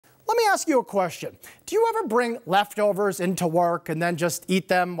Let me ask you a question. Do you ever bring leftovers into work and then just eat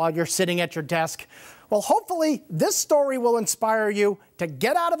them while you're sitting at your desk? Well, hopefully this story will inspire you to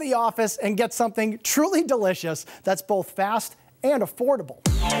get out of the office and get something truly delicious that's both fast and affordable.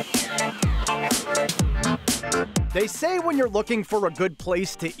 They say when you're looking for a good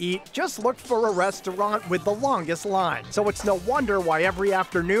place to eat, just look for a restaurant with the longest line. So it's no wonder why every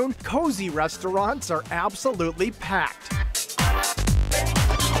afternoon, Cosi restaurants are absolutely packed.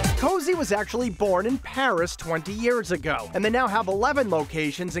 Cosi was actually born in Paris 20 years ago, and they now have 11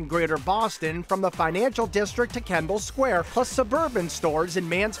 locations in Greater Boston, from the financial district to Kendall Square, plus suburban stores in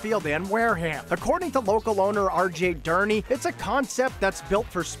Mansfield and Wareham. According to local owner R.J. Durney, it's a concept that's built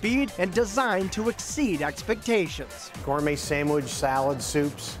for speed and designed to exceed expectations. Gourmet sandwich, salad,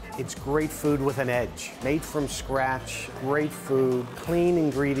 soups. It's great food with an edge. Made from scratch, great food, clean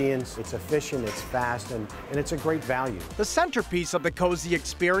ingredients. It's efficient, it's fast, and it's a great value. The centerpiece of the Cosi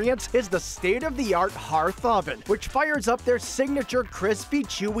experience is the state-of-the-art hearth oven, which fires up their signature crispy,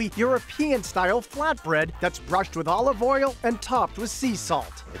 chewy, European-style flatbread that's brushed with olive oil and topped with sea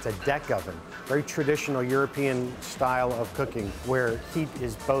salt. It's a deck oven, very traditional European style of cooking, where heat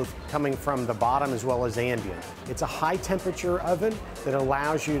is both coming from the bottom as well as ambient. It's a high-temperature oven that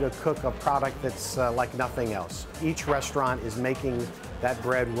allows you to cook a product that's like nothing else. Each restaurant is making that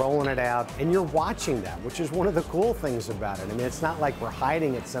bread, rolling it out, and you're watching that, which is one of the cool things about it. I mean, it's not like we're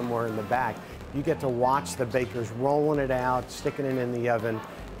hiding it somewhere in the back. You get to watch the bakers rolling it out, sticking it in the oven,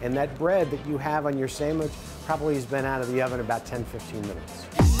 and that bread that you have on your sandwich probably has been out of the oven about 10-15 minutes.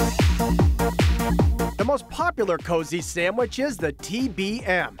 The most popular Cosi sandwich is the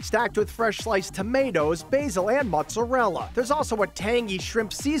TBM, stacked with fresh sliced tomatoes, basil, and mozzarella. There's also a tangy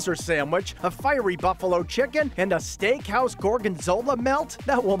shrimp Caesar sandwich, a fiery buffalo chicken, and a steakhouse gorgonzola melt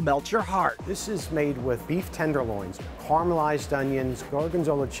that will melt your heart. This is made with beef tenderloins, caramelized onions,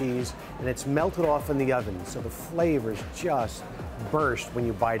 gorgonzola cheese, and it's melted off in the oven, so the flavors just burst when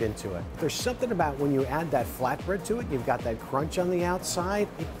you bite into it. There's something about when you add that flatbread to it, you've got that crunch on the outside,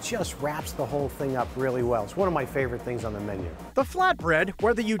 it just wraps the whole thing up really well. It's one of my favorite things on the menu. The flatbread,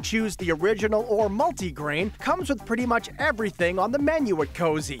 whether you choose the original or multigrain, comes with pretty much everything on the menu at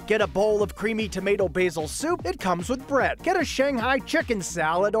Cosi. Get a bowl of creamy tomato basil soup, it comes with bread. Get a Shanghai chicken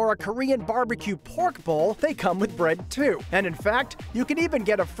salad or a Korean barbecue pork bowl, they come with bread too. And in fact, you can even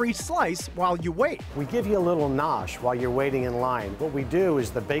get a free slice while you wait. We give you a little nosh while you're waiting in line. What we do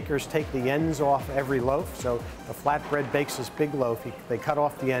is the bakers take the ends off every loaf, so the flatbread bakes this big loaf, they cut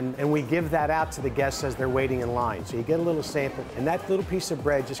off the end, and we give that out to the guests as they're waiting in line. So you get a little sample, and that little piece of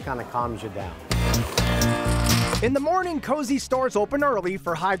bread just kind of calms you down. In the morning, Cosi stores open early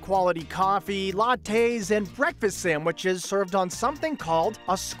for high-quality coffee, lattes, and breakfast sandwiches served on something called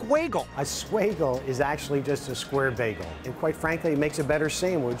a squaggle. A squaggle is actually just a square bagel. And quite frankly, it makes a better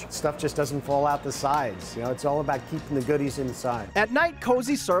sandwich. Stuff just doesn't fall out the sides. You know, it's all about keeping the goodies inside. At night,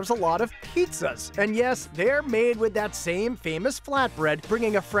 Cosi serves a lot of pizzas. And yes, they're made with that same famous flatbread,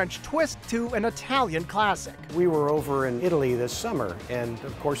 bringing a French twist to an Italian classic. We were over in Italy this summer, and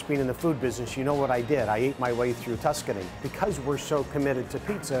of course, being in the food business, you know what I did. I ate my way through Tuscany. Because we're so committed to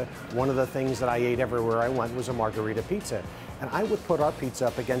pizza, one of the things that I ate everywhere I went was a margherita pizza. And I would put our pizza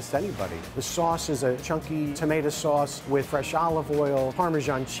up against anybody. The sauce is a chunky tomato sauce with fresh olive oil,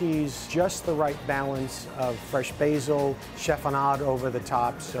 Parmesan cheese, just the right balance of fresh basil, chiffonade over the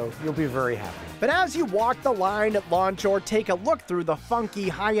top, so you'll be very happy. But as you walk the line at lunch or take a look through the funky,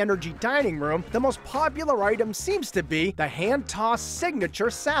 high-energy dining room, the most popular item seems to be the hand-tossed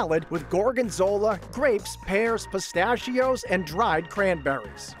signature salad with gorgonzola, grapes, pears, pistachios, and dried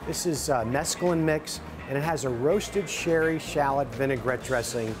cranberries. This is a mesclun mix, and it has a roasted sherry shallot vinaigrette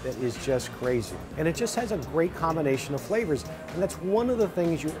dressing that is just crazy. And it just has a great combination of flavors. And that's one of the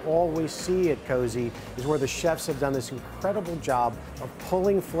things you always see at Cosi, is where the chefs have done this incredible job of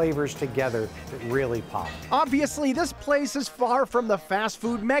pulling flavors together that really pop. Obviously, this place is far from the fast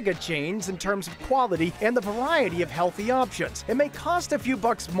food mega chains in terms of quality and the variety of healthy options. It may cost a few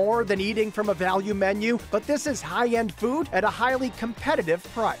bucks more than eating from a value menu, but this is high-end food at a highly competitive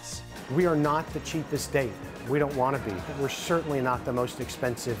price. We are not the cheapest date. We don't want to be. We're certainly not the most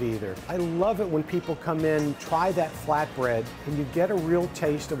expensive either. I love it when people come in, try that flatbread, and you get a real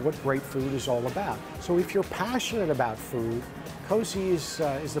taste of what great food is all about. So if you're passionate about food, Cosi is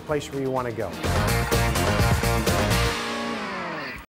the place where you want to go.